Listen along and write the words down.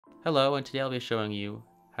Hello, and today I'll be showing you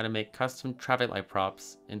how to make custom traffic light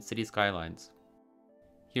props in City Skylines.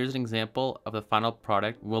 Here's an example of the final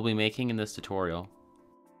product we'll be making in this tutorial.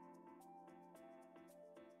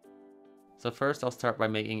 So first I'll start by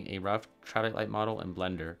making a rough traffic light model in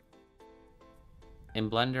Blender. In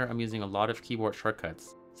Blender I'm using a lot of keyboard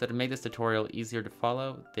shortcuts, so to make this tutorial easier to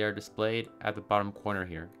follow, they are displayed at the bottom corner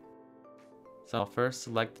here. So I'll first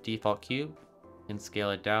select the default cube and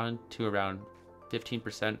scale it down to around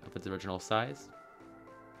 15% of its original size.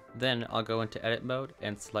 Then I'll go into edit mode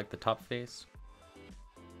and select the top face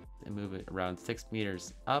and move it around 6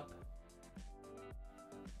 meters up,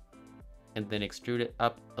 and then extrude it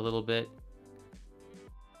up a little bit,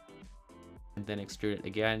 and then extrude it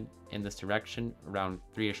again in this direction around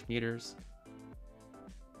 3-ish meters.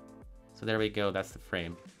 So there we go, that's the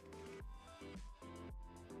frame.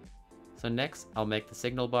 So next I'll make the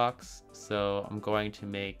signal box. So I'm going to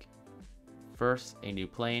make first a new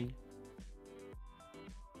plane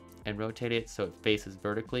and rotate it so it faces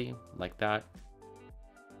vertically like that,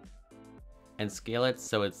 and scale it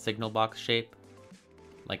so it's signal box shape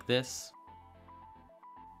like this.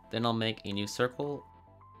 Then I'll make a new circle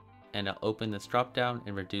and I'll open this drop down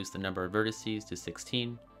and reduce the number of vertices to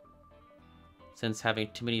 16, since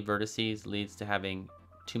having too many vertices leads to having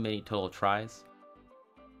too many total tries.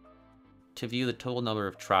 To view the total number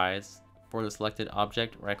of tries for the selected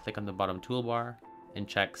object, right click on the bottom toolbar and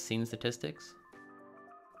check Scene Statistics.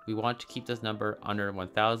 We want to keep this number under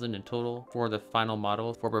 1000 in total for the final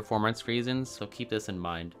model for performance reasons, so keep this in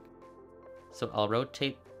mind. So I'll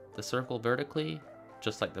rotate the circle vertically,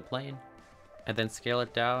 just like the plane, and then scale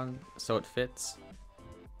it down so it fits.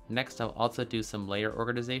 Next I'll also do some layer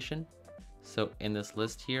organization. So in this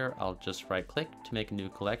list here, I'll just right click to make a new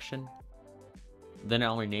collection. Then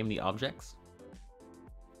I'll rename the objects,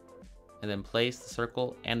 and then place the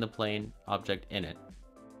circle and the plane object in it.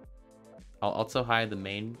 I'll also hide the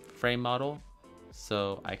main frame model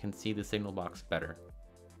so I can see the signal box better.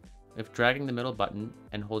 With dragging the middle button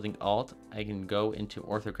and holding Alt, I can go into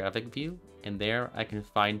orthographic view, and there I can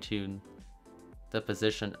fine-tune the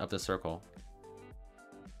position of the circle.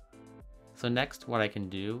 So next what I can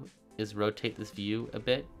do is rotate this view a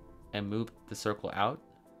bit and move the circle out.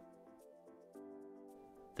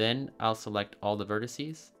 Then I'll select all the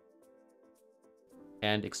vertices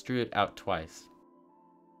and extrude it out twice.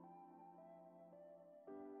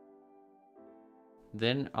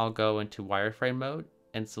 Then I'll go into wireframe mode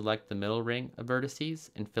and select the middle ring of vertices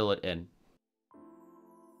and fill it in.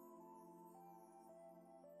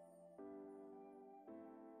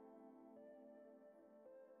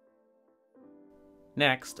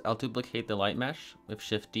 Next, I'll duplicate the light mesh with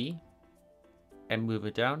Shift D and move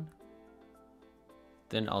it down.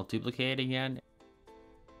 Then I'll duplicate it again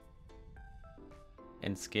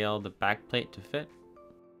and scale the back plate to fit.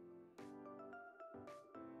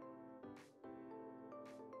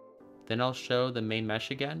 Then I'll show the main mesh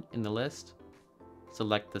again in the list,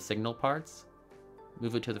 select the signal parts,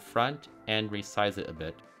 move it to the front and resize it a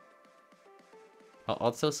bit. I'll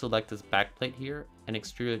also select this back plate here and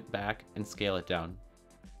extrude it back and scale it down.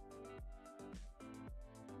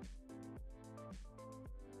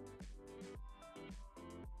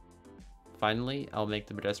 Finally, I'll make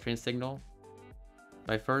the pedestrian signal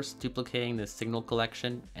by first duplicating the signal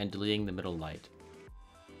collection and deleting the middle light.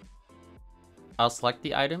 I'll select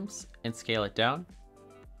the items and scale it down.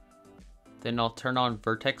 Then I'll turn on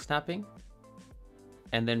vertex snapping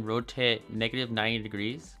and then rotate it -90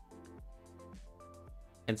 degrees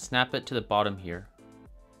and snap it to the bottom here.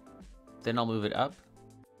 Then I'll move it up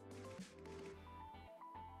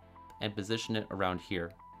and position it around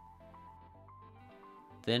here.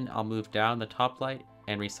 Then I'll move down the top light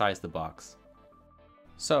and resize the box.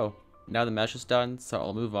 So now the mesh is done, so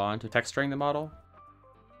I'll move on to texturing the model.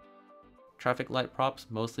 Traffic light props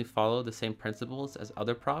mostly follow the same principles as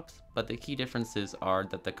other props, but the key differences are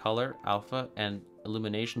that the color, alpha, and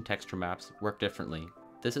illumination texture maps work differently.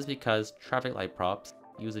 This is because traffic light props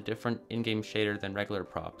use a different in-game shader than regular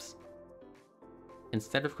props.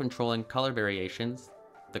 Instead of controlling color variations,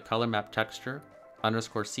 the color map texture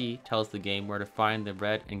 _C tells the game where to find the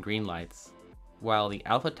red and green lights, while the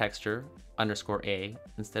alpha texture _A,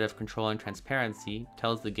 instead of controlling transparency,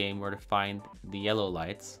 tells the game where to find the yellow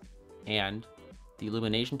lights, and the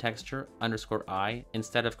illumination texture _I,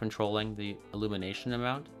 instead of controlling the illumination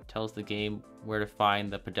amount, tells the game where to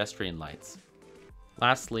find the pedestrian lights.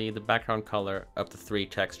 Lastly, the background color of the three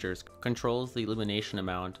textures controls the illumination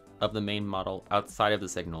amount of the main model outside of the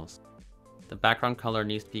signals. The background color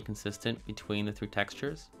needs to be consistent between the three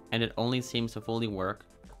textures, and it only seems to fully work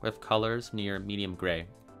with colors near medium gray.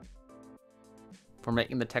 For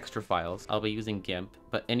making the texture files, I'll be using GIMP,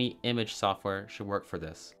 but any image software should work for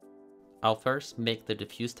this. I'll first make the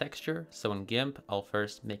diffuse texture, so in GIMP, I'll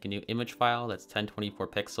first make a new image file that's 1024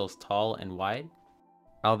 pixels tall and wide.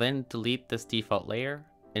 I'll then delete this default layer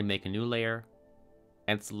and make a new layer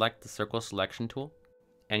and select the circle selection tool.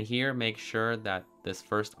 And here, make sure that this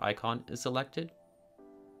first icon is selected.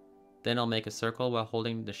 Then I'll make a circle while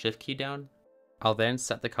holding the shift key down. I'll then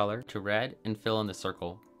set the color to red and fill in the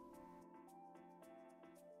circle.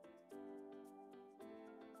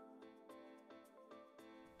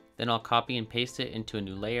 Then I'll copy and paste it into a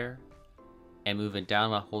new layer and move it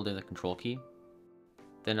down while holding the control key.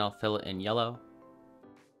 Then I'll fill it in yellow.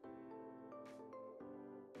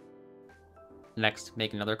 Next,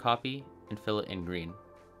 make another copy and fill it in green.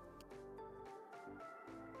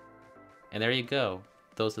 And there you go.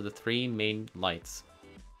 Those are the three main lights.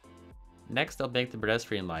 Next, I'll make the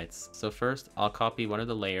pedestrian lights. So first, I'll copy one of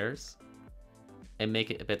the layers and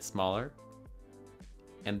make it a bit smaller.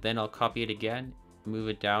 And then I'll copy it again, move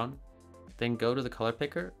it down, then go to the color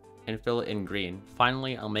picker and fill it in green.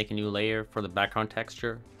 Finally, I'll make a new layer for the background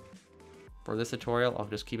texture. For this tutorial, I'll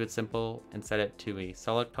just keep it simple and set it to a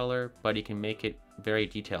solid color, but you can make it very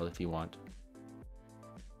detailed if you want.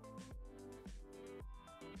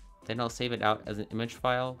 Then I'll save it out as an image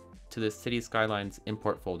file to the City Skylines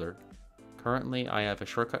import folder. Currently, I have a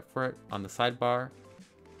shortcut for it on the sidebar,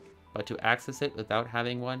 but to access it without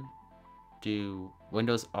having one, do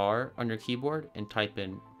Windows R on your keyboard and type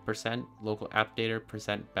in %localappdata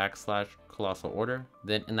 %\colossal order.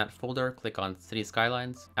 Then in that folder, click on City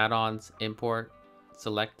Skylines, Add-ons, Import,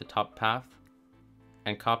 select the top path,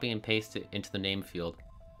 and copy and paste it into the name field.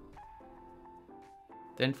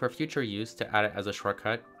 Then for future use, to add it as a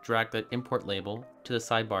shortcut, drag the import label to the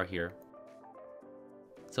sidebar here.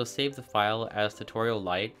 So save the file as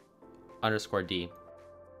tutorial_light_d.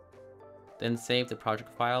 Then save the project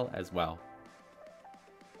file as well.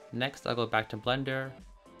 Next, I'll go back to Blender.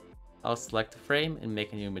 I'll select the frame and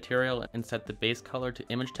make a new material and set the base color to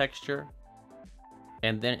image texture.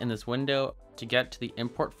 And then in this window, to get to the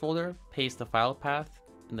import folder, paste the file path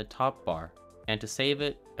in the top bar. And to save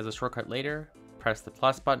it as a shortcut later, press the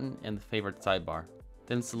plus button in the favorite sidebar.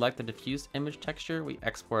 Then select the diffuse image texture we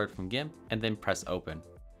exported from GIMP and then press open.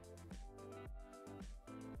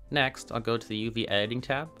 Next, I'll go to the UV editing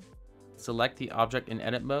tab. Select the object in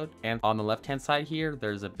edit mode, and on the left hand side here,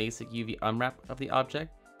 there's a basic UV unwrap of the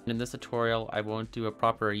object. In this tutorial, I won't do a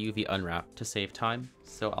proper UV unwrap to save time,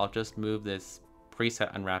 so I'll just move this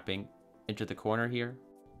preset unwrapping into the corner here.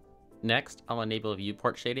 Next, I'll enable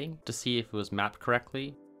viewport shading to see if it was mapped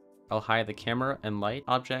correctly. I'll hide the camera and light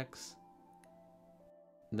objects.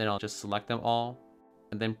 Then I'll just select them all,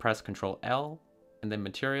 and then press Ctrl L, and then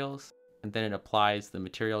materials, and then it applies the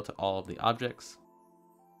material to all of the objects.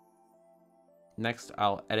 Next,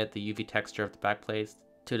 I'll edit the UV texture of the backplace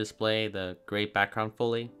to display the gray background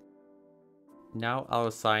fully. Now I'll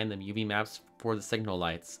assign the UV maps for the signal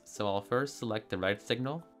lights. So I'll first select the red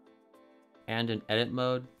signal, and in edit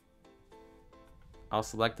mode, I'll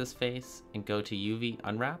select this face and go to UV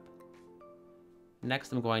unwrap.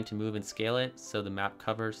 Next, I'm going to move and scale it so the map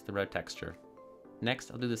covers the red texture.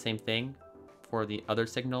 Next, I'll do the same thing for the other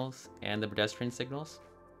signals and the pedestrian signals.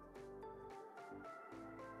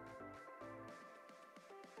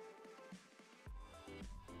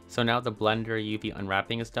 So now the Blender UV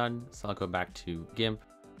unwrapping is done, so I'll go back to GIMP,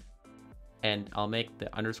 and I'll make the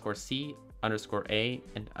 _C, _A,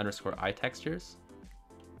 and _I textures,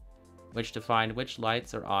 which define which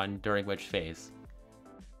lights are on during which phase.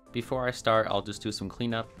 Before I start, I'll just do some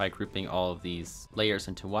cleanup by grouping all of these layers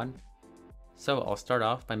into one. So I'll start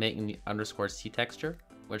off by making the _C texture,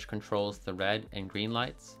 which controls the red and green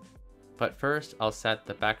lights. But first, I'll set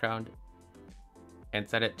the background and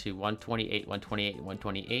set it to 128, 128,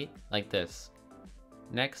 128, like this.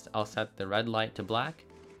 Next, I'll set the red light to black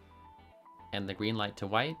and the green light to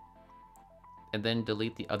white, and then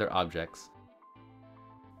delete the other objects.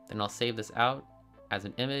 Then I'll save this out as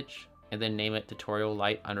an image and then name it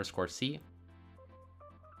tutorial_light_C.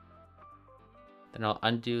 Then I'll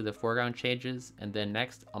undo the foreground changes, and then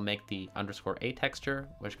next I'll make the _A texture,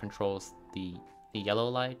 which controls the yellow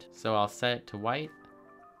light. So I'll set it to white,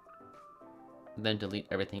 and then delete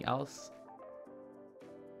everything else.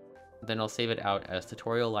 Then I'll save it out as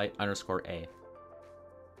tutorial_light_A.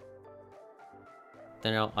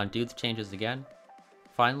 Then I'll undo the changes again.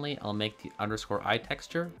 Finally, I'll make the _I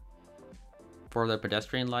texture for the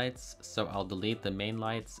pedestrian lights, so I'll delete the main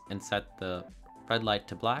lights and set the red light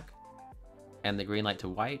to black and the green light to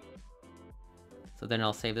white. So then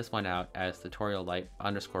I'll save this one out as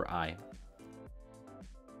tutorial_light_I.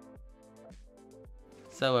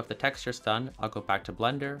 So if the texture's done, I'll go back to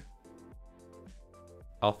Blender.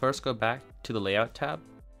 I'll first go back to the Layout tab.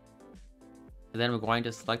 And then we're going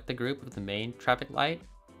to select the group of the main traffic light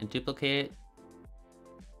and duplicate it.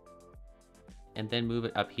 And then move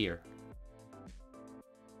it up here.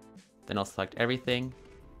 Then I'll select everything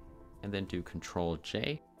and then do Ctrl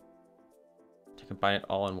J to combine it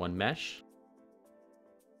all in one mesh.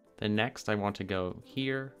 Then next I want to go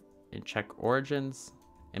here and check origins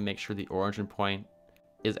and make sure the origin point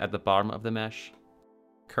is at the bottom of the mesh.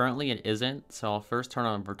 Currently it isn't, so I'll first turn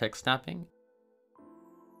on vertex snapping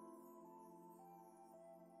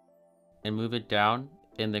and move it down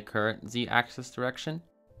in the current z-axis direction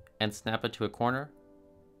and snap it to a corner.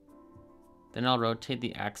 Then I'll rotate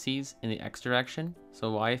the axes in the x direction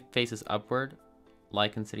so y faces upward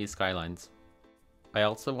like in City Skylines. I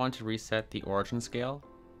also want to reset the origin scale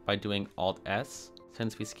by doing Alt S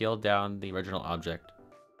since we scaled down the original object.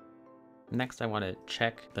 Next I want to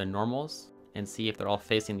check the normals and see if they're all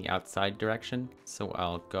facing the outside direction. So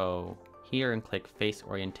I'll go here and click face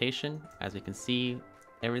orientation. As we can see,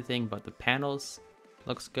 everything but the panels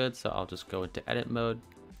looks good, so I'll just go into edit mode,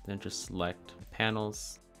 then just select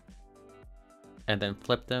panels and then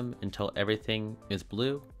flip them until everything is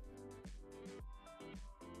blue.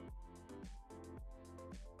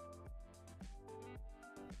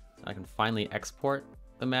 So I can finally export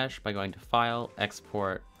the mesh by going to File,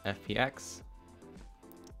 Export FPX.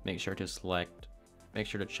 Make sure to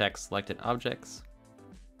check selected objects.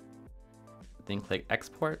 Then click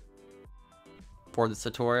export. For this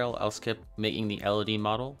tutorial, I'll skip making the LED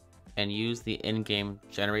model and use the in-game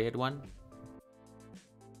generated one.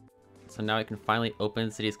 So now I can finally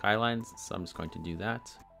open City Skylines, so I'm just going to do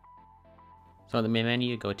that. So in the main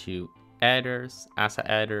menu, go to Editors, Asset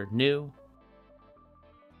Editor, New.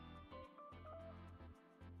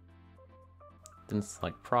 Then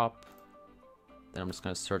select Prop. Then I'm just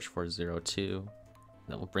going to search for 02.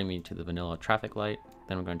 That will bring me to the vanilla traffic light.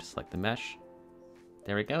 Then I'm going to select the mesh.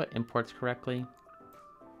 There we go, it imports correctly.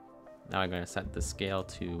 Now I'm going to set the scale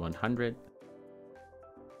to 100.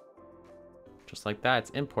 Just like that, it's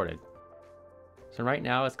imported. So right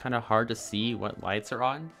now it's kind of hard to see what lights are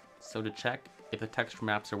on. So to check if the texture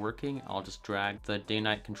maps are working, I'll just drag the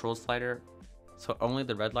day-night control slider. So only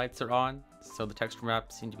the red lights are on. So the texture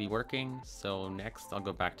maps seem to be working. So next I'll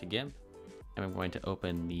go back to GIMP. And I'm going to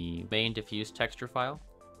open the main diffuse texture file.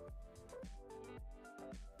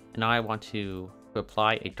 And now I want to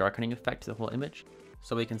apply a darkening effect to the whole image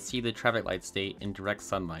so we can see the traffic light state in direct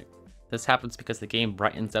sunlight. This happens because the game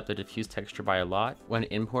brightens up the diffuse texture by a lot when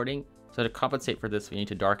importing. So to compensate for this, we need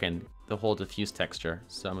to darken the whole diffuse texture.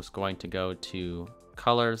 So I'm just going to go to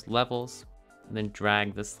Colors, Levels, and then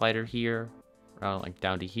drag this slider here, around like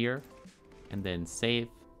down to here, and then save.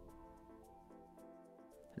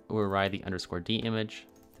 Override the _D image,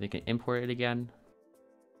 so we can import it again.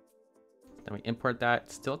 Then we import that.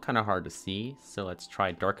 It's still kind of hard to see, so let's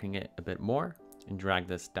try darkening it a bit more and drag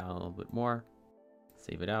this down a little bit more.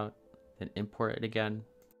 Save it out, then import it again.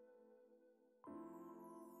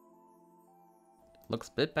 Looks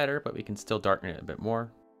a bit better, but we can still darken it a bit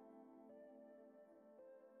more.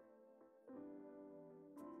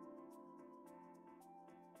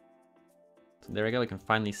 So there we go, we can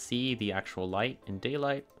finally see the actual light in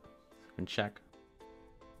daylight. We can check.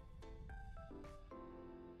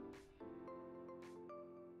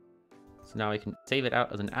 So now we can save it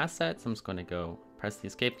out as an asset. So I'm just going to go press the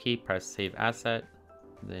escape key, press save asset,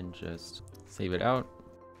 then just save it out.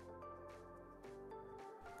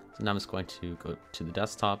 So now I'm just going to go to the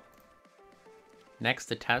desktop. Next,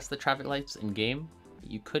 to test the traffic lights in game,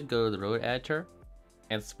 you could go to the road editor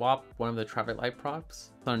and swap one of the traffic light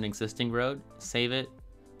props on an existing road, save it,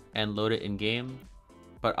 and load it in game.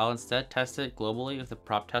 But I'll instead test it globally with the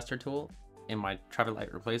prop tester tool in my traffic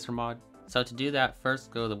light replacer mod. So to do that,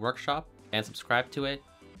 first go to the workshop and subscribe to it,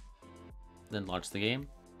 then launch the game.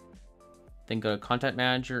 Then go to Content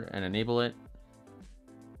Manager and enable it.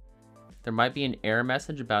 There might be an error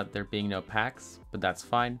message about there being no packs, but that's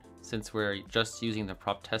fine since we're just using the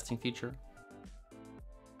prop testing feature.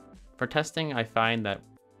 For testing, I find that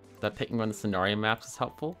picking one of the scenario maps is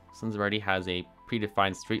helpful since it already has a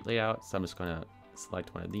predefined street layout, so I'm just going to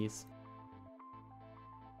select one of these.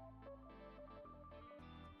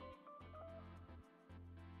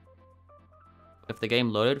 If the game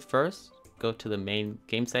loaded first, go to the main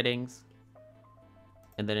game settings,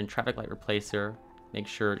 and then in Traffic Light Replacer, make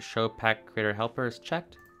sure Show Pack Creator Helper is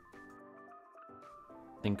checked.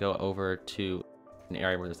 Then go over to an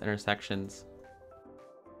area where there's intersections.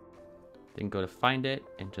 Then go to Find It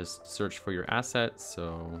and just search for your asset.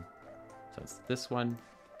 So it's this one.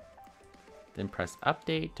 Then press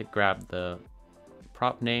Update to grab the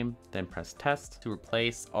prop name, then press test to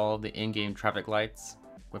replace all of the in-game traffic lights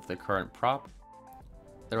with the current prop.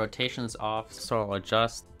 The rotation is off, so I'll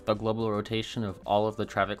adjust the global rotation of all of the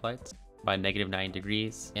traffic lights by -90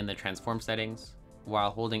 degrees in the transform settings, while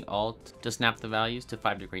holding Alt to snap the values to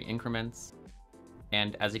 5-degree increments.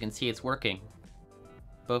 And as you can see, it's working.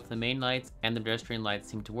 Both the main lights and the pedestrian lights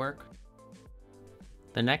seem to work.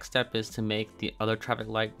 The next step is to make the other traffic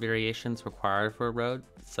light variations required for a road,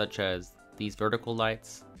 such as these vertical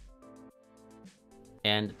lights,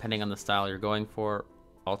 and depending on the style you're going for,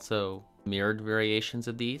 also mirrored variations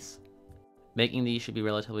of these. Making these should be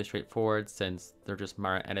relatively straightforward since they're just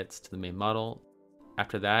minor edits to the main model.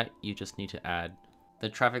 After that, you just need to add the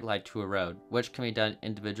traffic light to a road, which can be done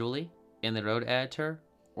individually in the road editor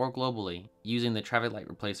or globally using the traffic light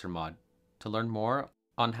replacer mod. To learn more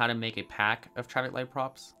on how to make a pack of traffic light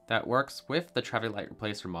props that works with the traffic light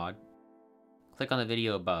replacer mod, click on the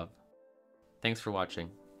video above. Thanks for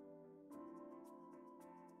watching.